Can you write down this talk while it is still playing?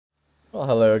Well,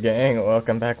 hello gang,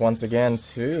 welcome back once again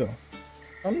to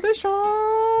Foundation!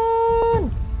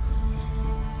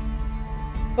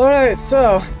 Alright,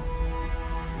 so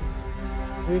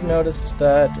we've noticed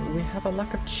that we have a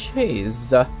lack of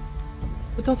cheese.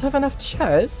 We don't have enough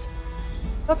cheese?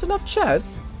 Not enough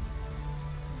cheese?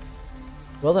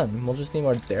 Well then, we'll just need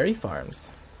more dairy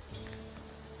farms.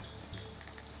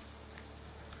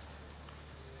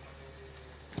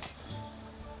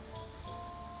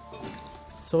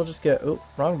 So we'll just get, oh,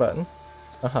 wrong button.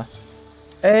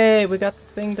 Hey, we got the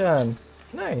thing done.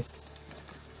 Nice.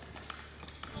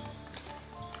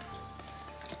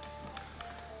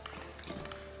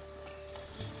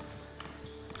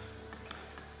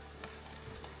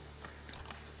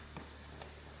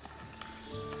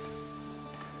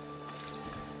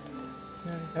 I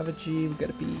have a G, we got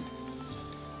a B.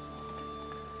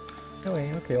 No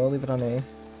A, okay, we'll leave it on A.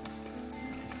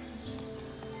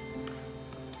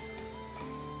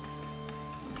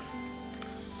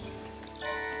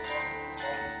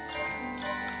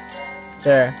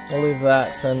 There, we'll leave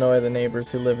that to annoy the neighbors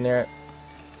who live near it.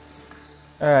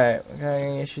 Alright, we got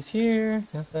any issues here?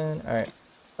 Nothing. Alright.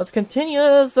 Let's continue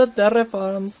the dairy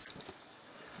farms.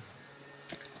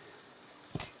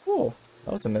 Ooh,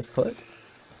 that was a misclick.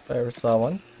 If I ever saw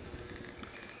one.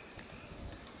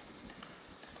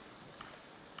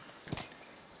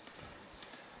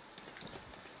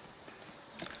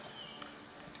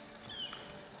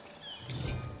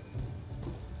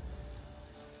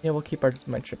 Yeah, we'll keep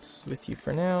my trips with you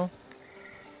for now.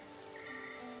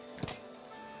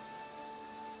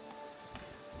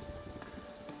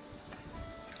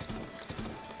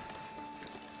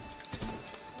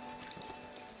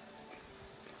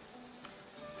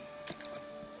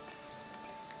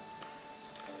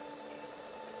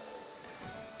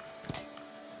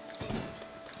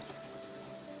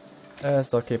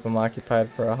 So I'll keep them occupied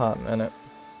for a hot minute.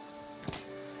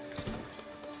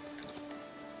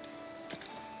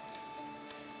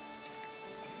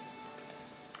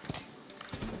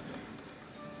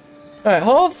 Alright,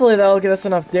 hopefully that'll get us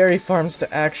enough dairy farms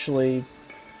to actually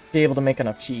be able to make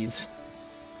enough cheese.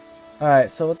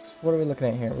 Alright, so what are we looking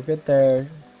at here? We're good there.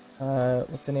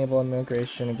 Let's enable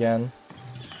immigration again.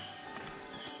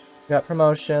 We got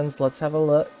promotions, let's have a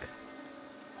look.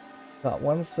 Got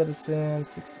 1 citizen,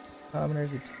 60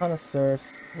 commoners, a ton of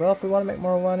serfs. Well, if we want to make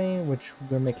more money, which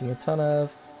we're making a ton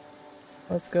of,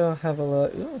 let's go have a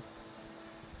look. Ooh.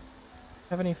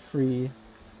 Have any free?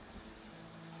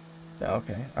 No,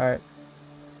 okay, alright.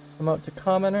 Promote to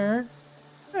commoner.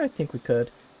 I think we could.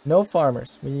 No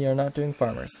farmers. We are not doing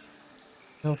farmers.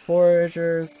 No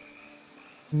foragers.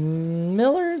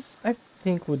 Millers, I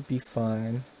think would be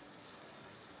fine.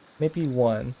 Maybe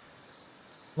 1.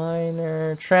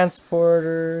 Miner,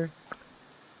 transporter.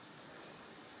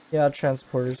 Yeah,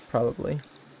 transporters probably.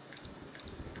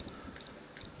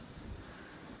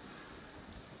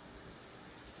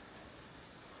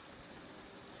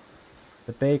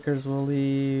 The bakers will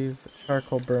leave. The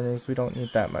charcoal burners, we don't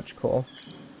need that much coal.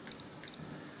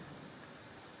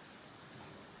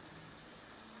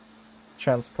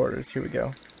 Transporters, here we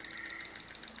go.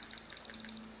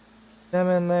 Them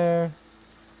in there.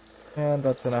 And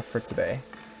that's enough for today.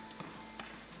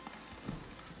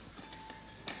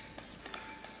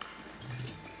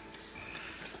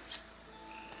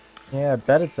 Yeah, I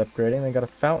bet it's upgrading. They got a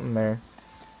fountain there.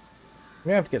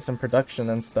 We're gonna have to get some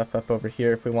production and stuff up over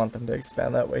here if we want them to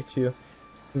expand that way too.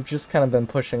 We've just kind of been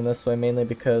pushing this way mainly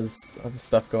because of the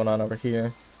stuff going on over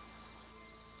here.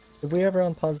 Did we ever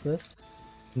unpause this?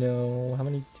 No. How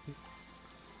many?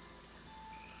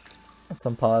 Let's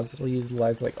unpause. It'll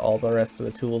utilize like all the rest of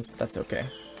the tools, but that's okay.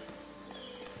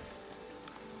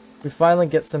 If we finally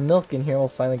get some milk in here, we'll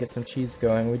finally get some cheese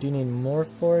going. We do need more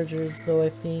foragers though, I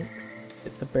think.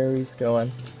 Get the berries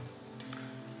going.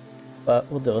 But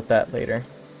we'll deal with that later.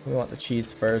 We want the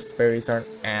cheese first. Berries aren't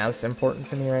as important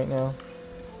to me right now.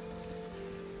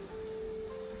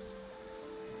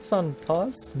 It's on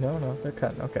pause? No, they're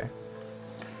cutting. Okay.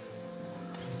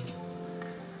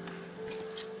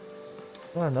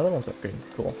 Oh, another one's upgrading.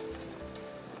 Cool.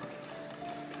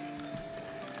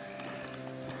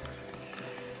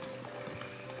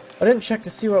 I didn't check to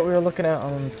see what we were looking at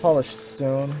on polished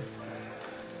stone.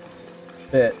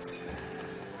 Bit.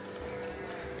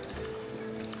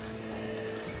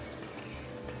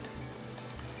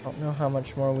 Don't know how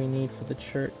much more we need for the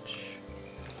church.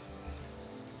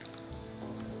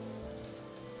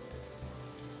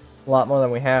 A lot more than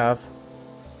we have.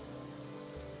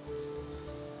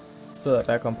 Let's throw that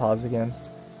back on pause again.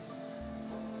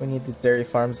 We need the dairy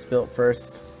farms built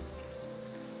first.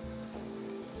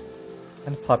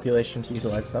 And population to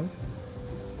utilize them.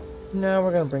 No,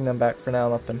 we're gonna bring them back for now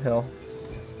and let them heal.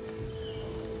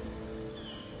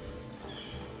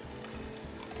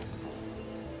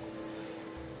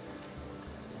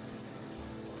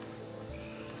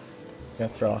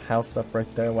 Gonna throw a house up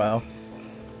right there. Wow.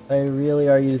 They really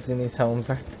are using these homes,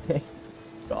 aren't they?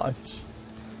 Gosh.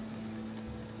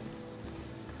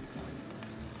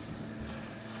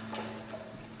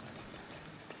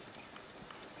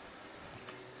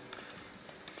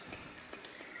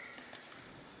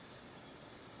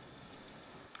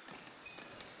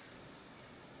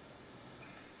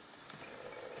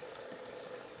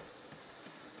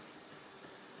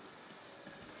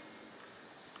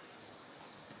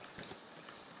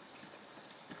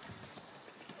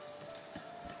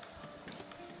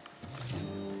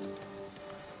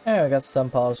 Yeah, I got some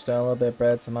polished down, a little bit of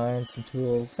bread, some iron, some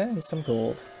tools, and some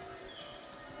gold.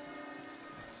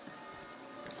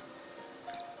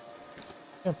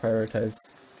 I'm gonna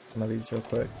prioritize some of these real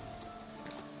quick.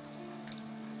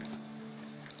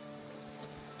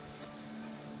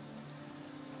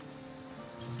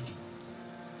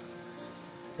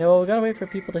 Yeah, well, we gotta wait for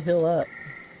people to heal up.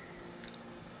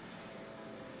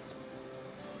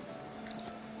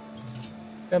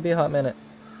 It's gonna be a hot minute.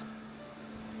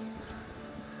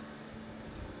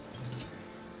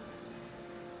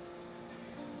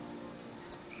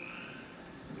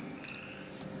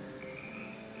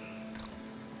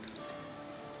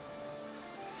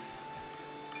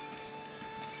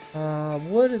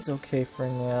 Wood is okay for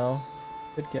now.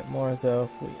 Could get more though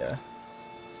if we,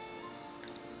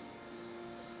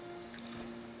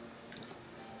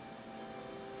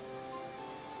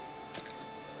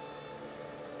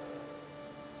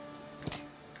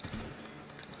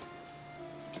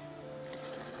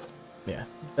 yeah,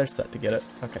 they're set to get it.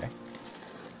 Okay.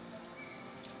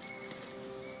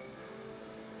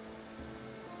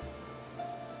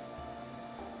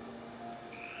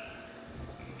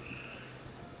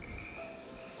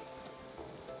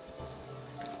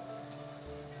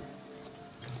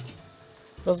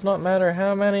 Does not matter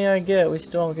how many I get, we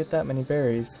still don't get that many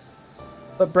berries.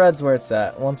 But bread's where it's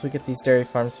at, once we get these dairy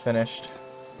farms finished.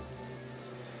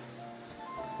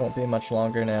 Won't be much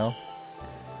longer now.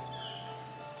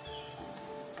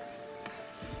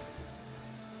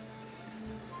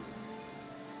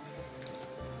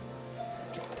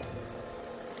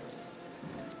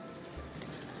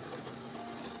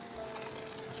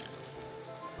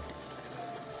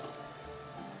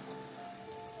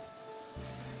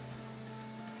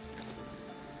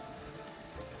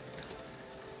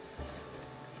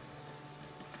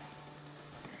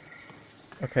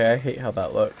 Okay, I hate how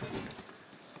that looks.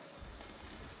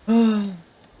 I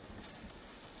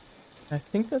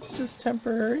think that's just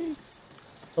temporary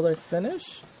until they're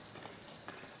finished.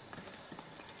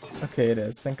 Okay, it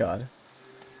is. Thank God.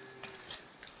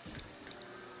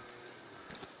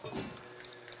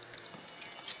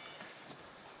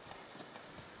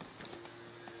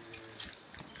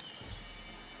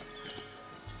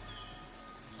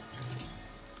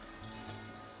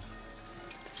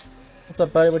 What's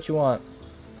up, buddy? What you want?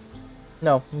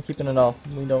 No, I'm keeping it all.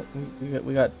 We don't.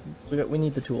 We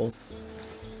need the tools.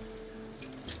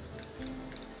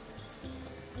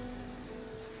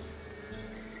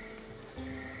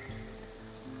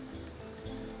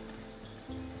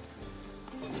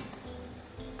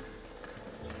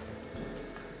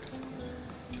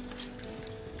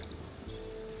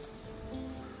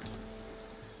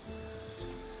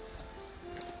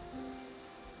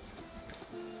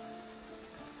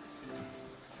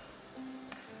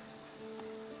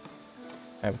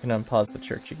 Alright, we can unpause the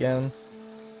church again.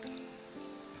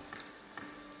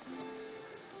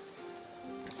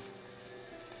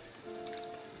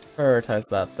 Prioritize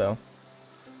that, though.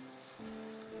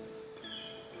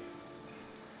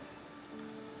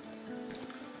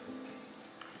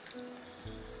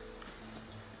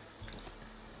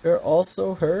 You're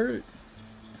also hurt?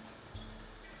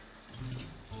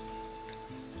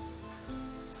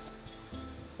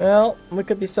 Well, we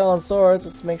could be selling swords.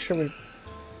 Let's make sure we're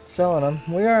selling them.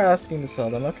 We are asking to sell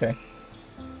them, okay.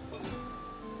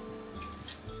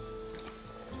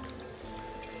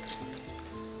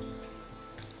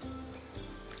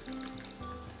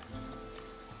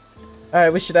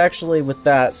 Alright, we should actually, with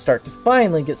that, start to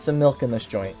finally get some milk in this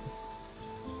joint.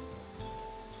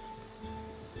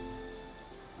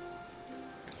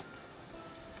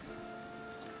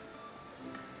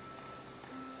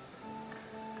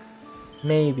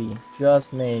 Maybe.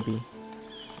 Just maybe.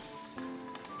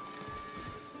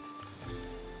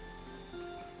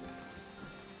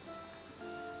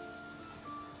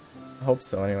 I hope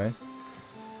so, anyway.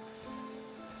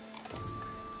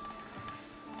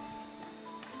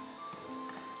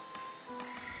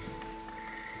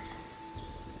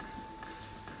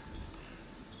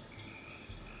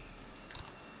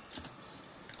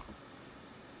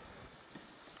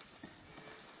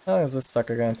 How long is this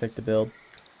sucker gonna take to build?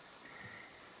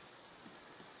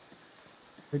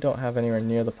 We don't have anywhere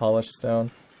near the polished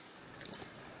stone.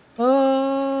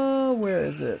 Oh, where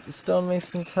is it? The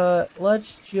stonemason's hut.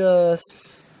 Let's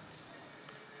just...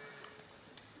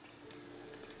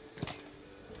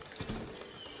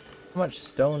 How much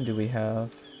stone do we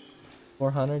have?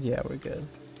 400? Yeah, we're good.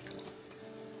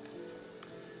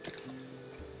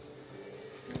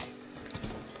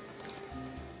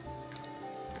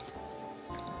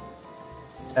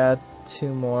 Add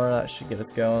 2 more, that should get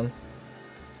us going.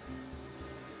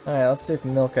 Alright, let's see if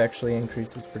milk actually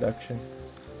increases production.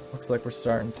 Looks like we're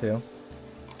starting to.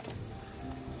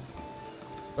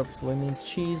 Hopefully means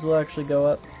cheese will actually go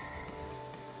up.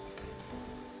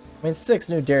 I mean, 6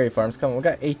 new dairy farms. Come on, we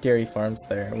got 8 dairy farms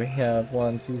there. We have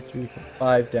 1, 2, 3, 4,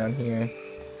 5 down here.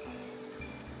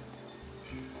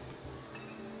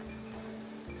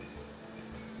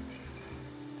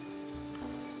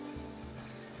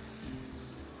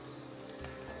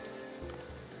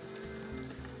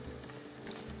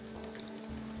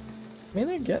 I mean,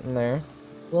 they're getting there.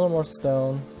 A little more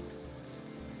stone.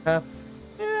 Half.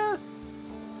 Yeah.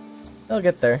 They'll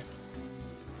get there.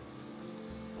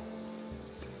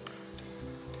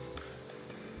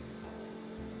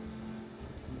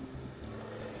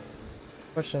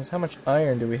 Question is, how much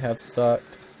iron do we have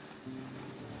stocked?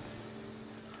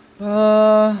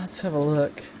 Let's have a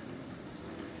look.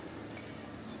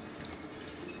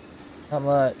 Not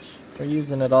much. We're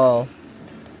using it all.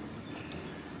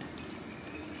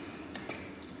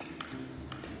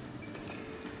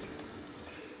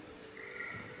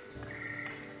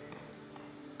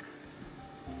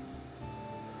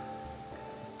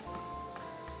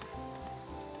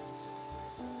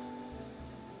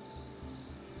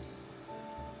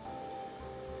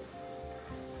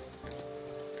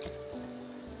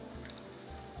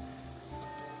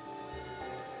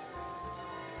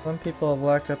 Some people have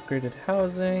lacked upgraded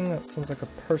housing. That sounds like a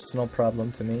personal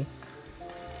problem to me.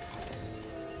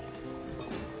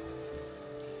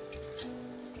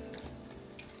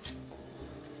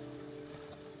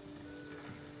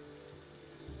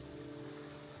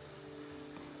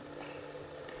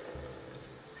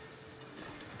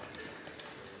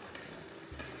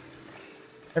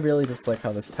 I really just like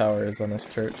how this tower is on this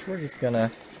church. We're just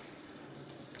gonna...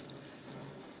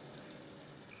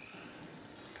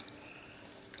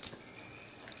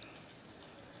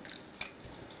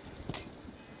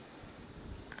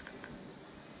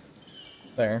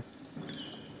 There.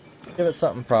 Give it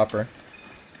something proper.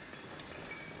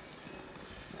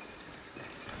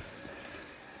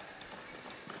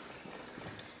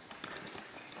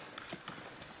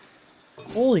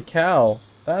 Holy cow!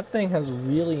 That thing has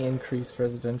really increased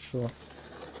residential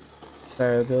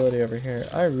variability over here.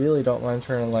 I really don't mind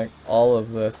turning like all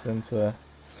of this into...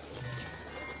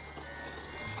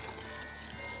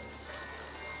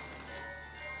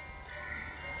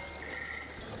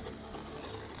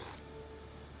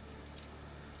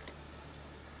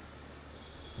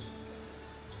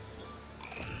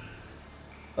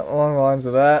 Something along the lines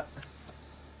of that.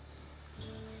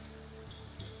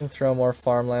 And throw more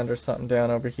farmland or something down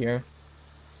over here.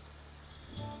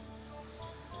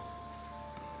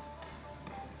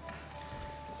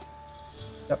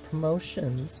 Got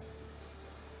promotions.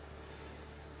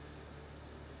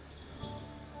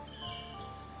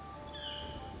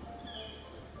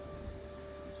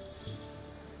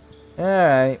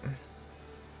 Alright.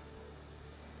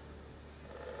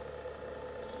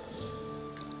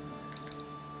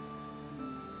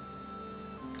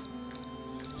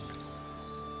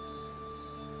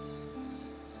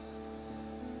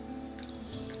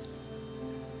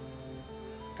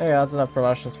 There you go, that's enough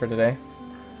promotions for today.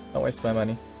 Don't waste my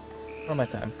money. Or my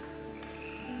time.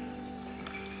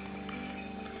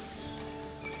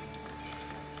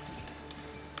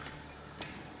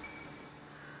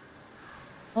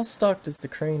 How stocked is the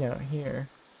crane out here?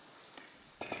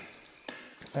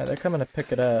 Alright, they're coming to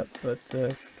pick it up, but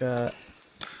it's got...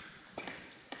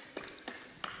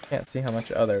 Can't see how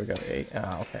much... Oh, there we go, 8.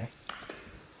 Oh, okay.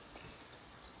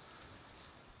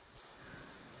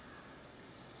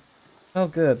 Oh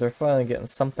good, they're finally getting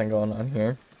something going on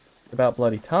here. About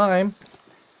bloody time.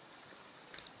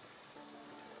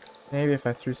 Maybe if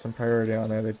I threw some priority on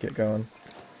there, they'd get going.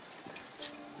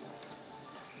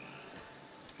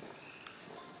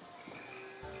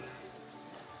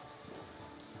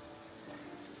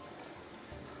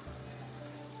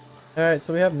 Alright,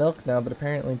 so we have milk now, but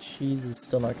apparently cheese is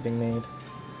still not getting made.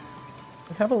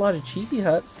 We have a lot of cheesy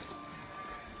huts.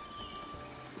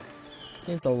 This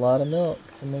needs a lot of milk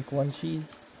to make one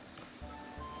cheese.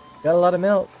 Got a lot of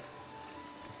milk.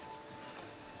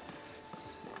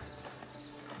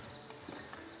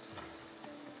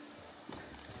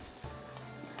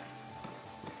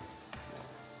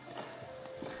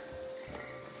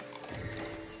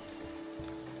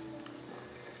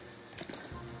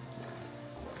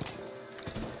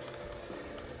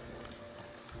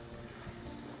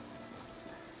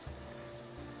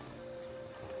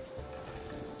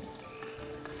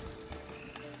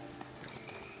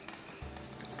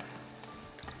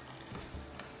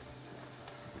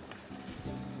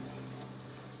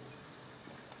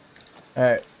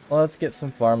 Alright, well, let's get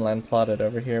some farmland plotted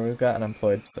over here. We've got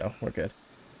unemployed, so we're good.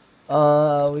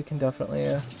 We can definitely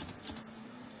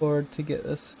afford to get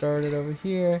this started over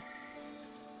here.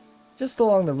 Just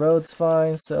along the road's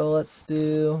fine, so let's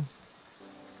do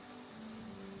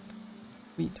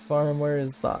wheat farm. Where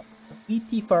is that?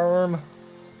 Wheaty farm.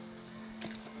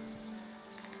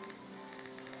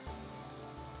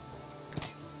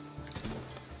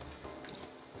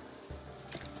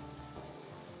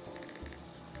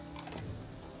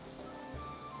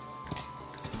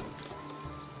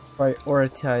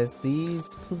 Prioritize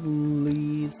these,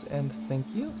 please, and thank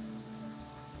you.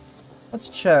 Let's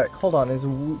check. Hold on.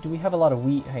 Do we have a lot of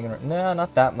wheat hanging around? No,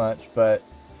 not that much, but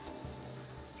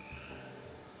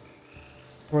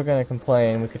we're gonna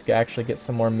complain. We could actually get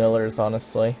some more millers,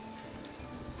 honestly.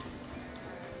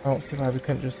 I don't see why we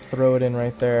couldn't just throw it in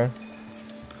right there.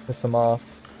 Piss them off.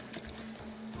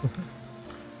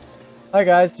 Hi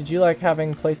guys, did you like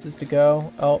having places to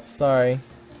go? Oh, sorry.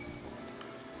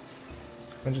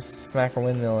 I'm just smack a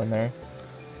windmill in there.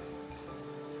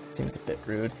 Seems a bit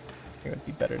rude. I think it would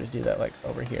be better to do that like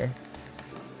over here.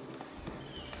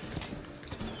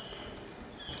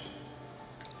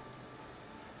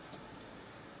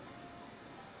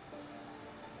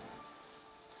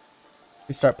 If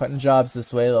we start putting jobs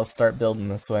this way, they'll start building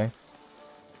this way.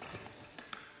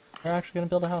 We're actually gonna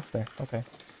build a house there. Okay.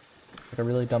 Like a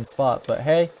really dumb spot, but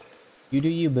hey, you do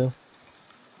you, boo.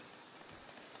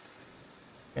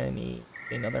 Gonna need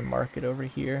another market over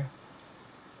here.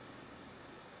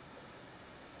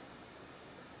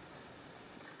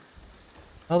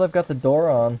 Oh, they've got the door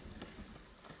on.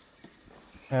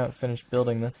 I haven't finished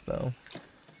building this though.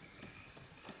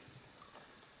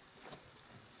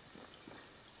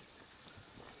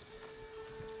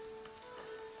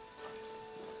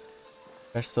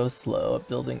 They're so slow at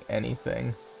building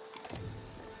anything.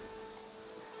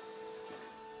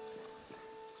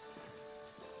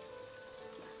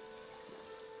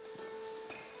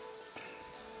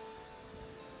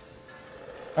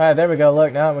 Alright, there we go.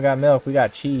 Look, now we got milk. We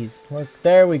got cheese. Look,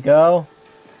 there we go.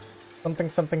 Something,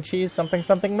 something cheese, something,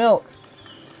 something milk.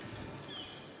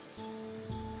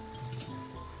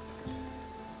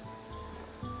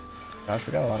 Gosh,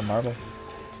 we got a lot of marble.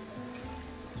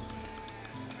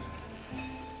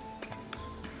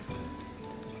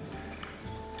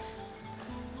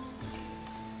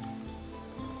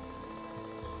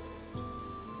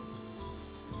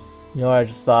 You know what I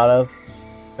just thought of?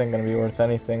 This ain't gonna be worth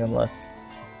anything unless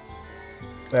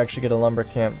we actually get a lumber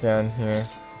camp down here.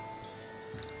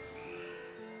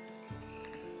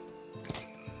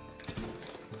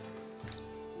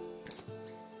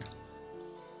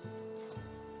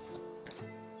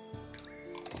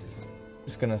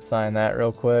 Just gonna sign that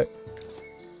real quick.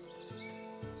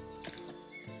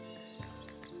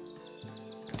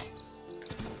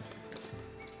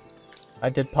 I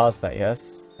did pause that,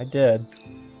 yes. I did.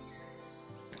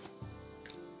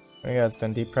 There you go, it's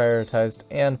been deprioritized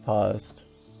and paused.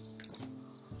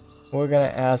 We're gonna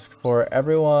ask for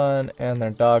everyone and their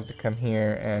dog to come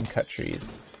here and cut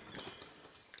trees.